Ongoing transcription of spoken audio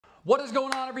What is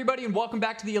going on, everybody, and welcome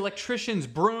back to the electrician's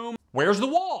broom. Where's the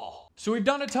wall? So we've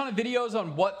done a ton of videos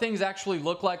on what things actually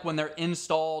look like when they're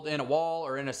installed in a wall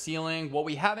or in a ceiling. What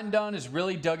we haven't done is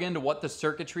really dug into what the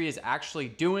circuitry is actually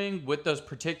doing with those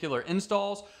particular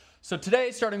installs. So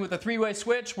today, starting with a three-way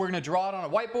switch, we're gonna draw it on a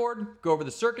whiteboard, go over the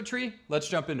circuitry. Let's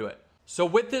jump into it. So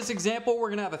with this example,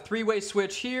 we're gonna have a three-way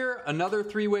switch here, another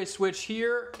three-way switch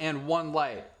here, and one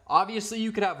light. Obviously,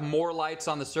 you could have more lights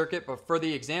on the circuit, but for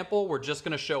the example, we're just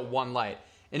gonna show one light.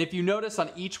 And if you notice on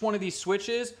each one of these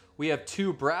switches, we have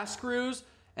two brass screws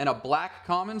and a black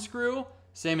common screw.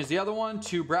 Same as the other one,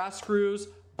 two brass screws,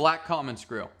 black common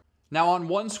screw. Now on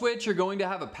one switch, you're going to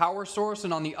have a power source,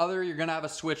 and on the other, you're gonna have a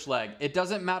switch leg. It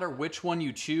doesn't matter which one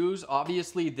you choose.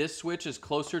 Obviously, this switch is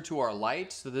closer to our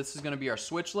light, so this is gonna be our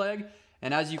switch leg.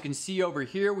 And as you can see over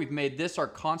here, we've made this our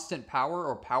constant power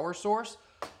or power source,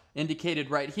 indicated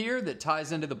right here, that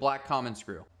ties into the black common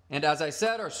screw. And as I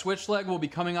said, our switch leg will be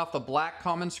coming off the black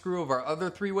common screw of our other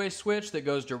three-way switch that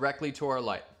goes directly to our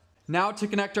light. Now to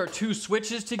connect our two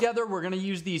switches together, we're gonna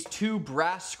use these two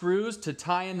brass screws to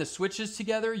tie in the switches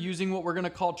together using what we're gonna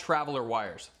call traveler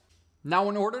wires. Now,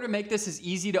 in order to make this as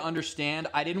easy to understand,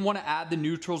 I didn't wanna add the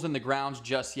neutrals and the grounds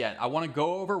just yet. I wanna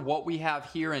go over what we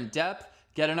have here in depth,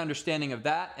 get an understanding of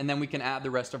that, and then we can add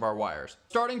the rest of our wires.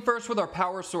 Starting first with our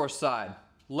power source side.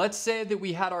 Let's say that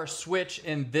we had our switch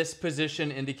in this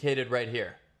position indicated right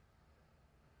here,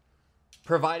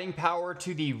 providing power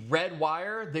to the red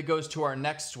wire that goes to our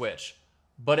next switch.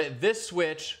 But at this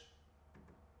switch,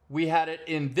 we had it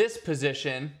in this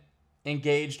position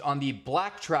engaged on the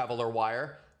black traveler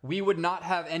wire. We would not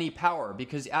have any power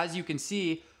because, as you can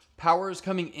see, power is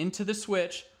coming into the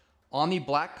switch on the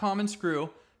black common screw,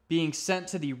 being sent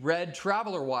to the red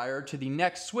traveler wire to the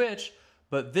next switch.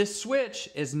 But this switch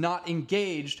is not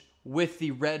engaged with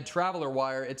the red traveler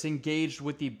wire, it's engaged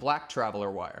with the black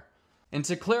traveler wire. And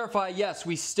to clarify, yes,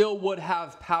 we still would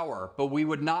have power, but we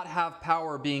would not have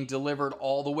power being delivered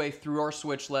all the way through our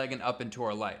switch leg and up into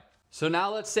our light. So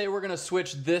now let's say we're gonna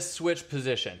switch this switch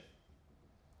position.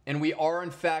 And we are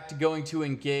in fact going to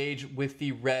engage with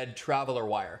the red traveler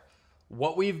wire.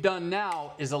 What we've done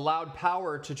now is allowed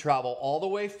power to travel all the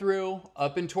way through,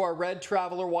 up into our red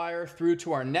traveler wire, through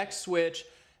to our next switch,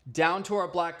 down to our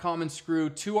black common screw,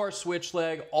 to our switch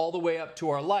leg, all the way up to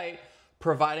our light,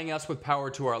 providing us with power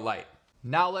to our light.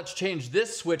 Now let's change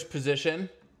this switch position.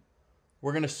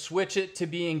 We're gonna switch it to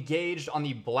be engaged on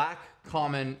the black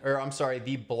traveler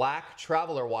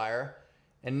wire.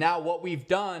 And now what we've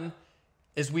done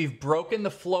is we've broken the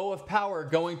flow of power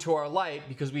going to our light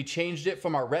because we changed it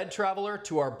from our red traveler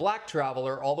to our black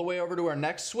traveler all the way over to our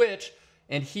next switch,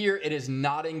 and here it is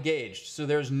not engaged. So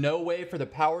there's no way for the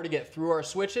power to get through our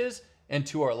switches and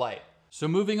to our light. So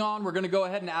moving on, we're gonna go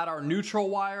ahead and add our neutral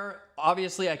wire.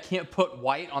 Obviously, I can't put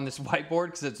white on this whiteboard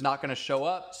because it's not gonna show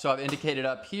up, so I've indicated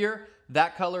up here.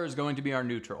 That color is going to be our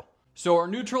neutral. So our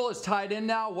neutral is tied in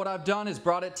now. What I've done is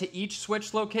brought it to each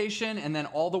switch location and then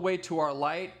all the way to our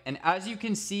light. And as you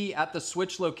can see at the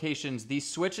switch locations, the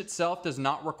switch itself does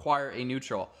not require a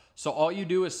neutral. So all you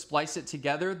do is splice it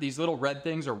together. These little red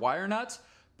things are wire nuts.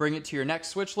 Bring it to your next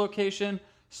switch location,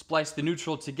 splice the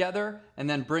neutral together, and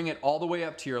then bring it all the way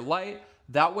up to your light.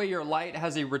 That way your light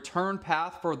has a return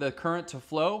path for the current to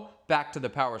flow back to the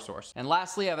power source. And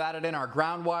lastly, I've added in our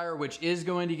ground wire, which is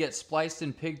going to get spliced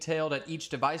and pigtailed at each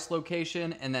device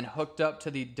location and then hooked up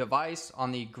to the device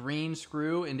on the green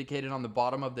screw indicated on the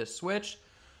bottom of this switch.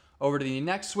 Over to the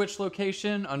next switch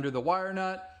location under the wire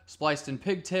nut, spliced and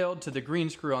pigtailed to the green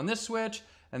screw on this switch,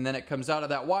 and then it comes out of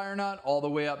that wire nut all the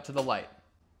way up to the light.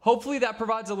 Hopefully that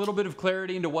provides a little bit of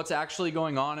clarity into what's actually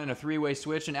going on in a three-way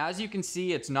switch, and as you can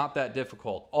see, it's not that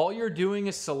difficult. All you're doing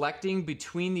is selecting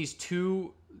between these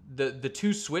the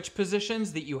two switch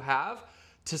positions that you have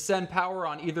to send power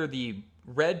on either the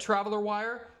red traveler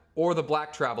wire or the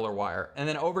black traveler wire. And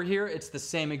then over here, it's the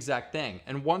same exact thing.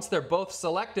 And once they're both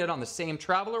selected on the same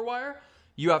traveler wire,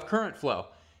 you have current flow.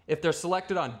 If they're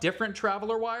selected on different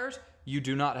traveler wires, you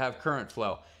do not have current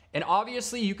flow. And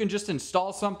obviously you can just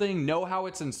install something, know how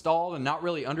it's installed, and not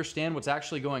really understand what's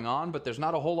actually going on, but there's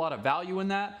not a whole lot of value in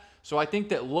that. So I think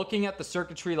that looking at the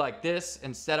circuitry like this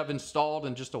instead of installed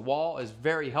in just a wall is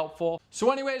very helpful.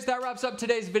 So anyways, that wraps up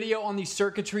today's video on the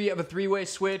circuitry of a three-way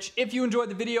switch. If you enjoyed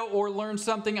the video or learned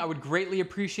something, I would greatly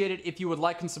appreciate it if you would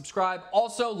like and subscribe.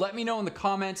 Also, let me know in the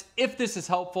comments if this is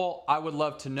helpful. I would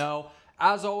love to know.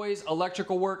 As always,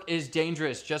 electrical work is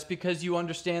dangerous. Just because you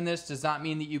understand this does not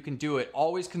mean that you can do it.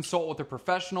 Always consult with a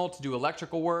professional to do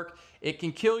electrical work. It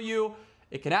can kill you.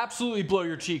 It can absolutely blow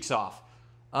your cheeks off.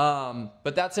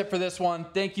 But that's it for this one.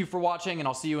 Thank you for watching, and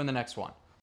I'll see you in the next one.